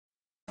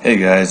Hey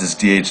guys, it's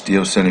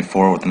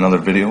DHDO74 with another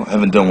video. I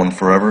haven't done one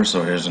forever,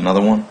 so here's another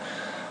one.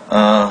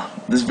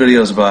 This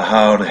video is about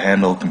how to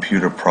handle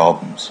computer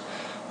problems.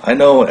 I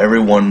know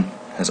everyone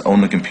has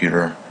owned a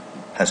computer,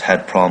 has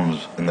had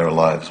problems in their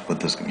lives with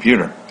this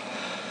computer.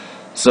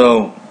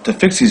 So, to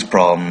fix these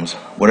problems,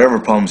 whatever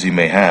problems you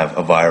may have,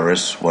 a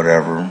virus,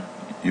 whatever,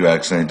 you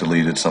accidentally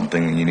deleted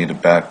something and you need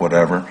it back,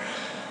 whatever,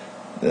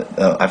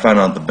 I found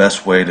out the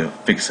best way to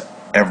fix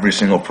every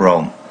single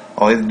problem.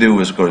 All you have to do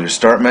is go to your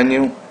start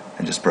menu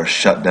and just press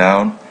shut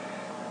down,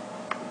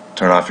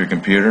 turn off your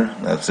computer,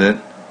 that's it,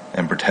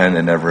 and pretend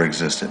it never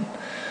existed.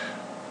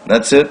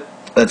 That's it.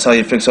 That's how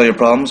you fix all your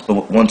problems.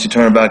 But once you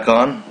turn it back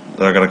on,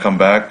 they're going to come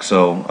back,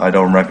 so I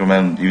don't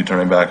recommend you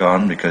turning back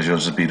on because you'll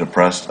just be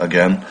depressed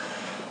again.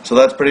 So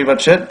that's pretty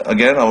much it.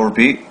 Again, I'll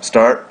repeat: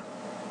 start,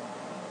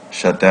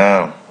 shut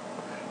down.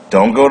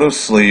 Don't go to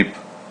sleep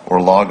or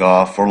log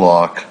off or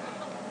lock,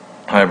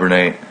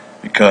 hibernate,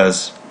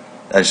 because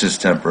that's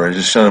just temporary.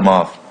 Just shut them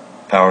off.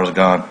 Power's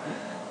gone.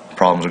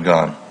 Problems are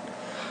gone.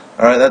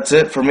 Alright, that's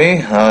it for me.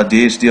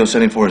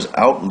 DHDO74 is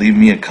out. Leave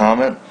me a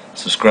comment.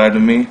 Subscribe to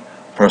me.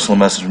 Personal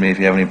message me if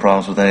you have any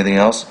problems with anything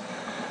else.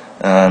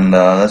 And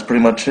that's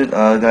pretty much it.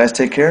 Guys,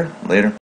 take care. Later.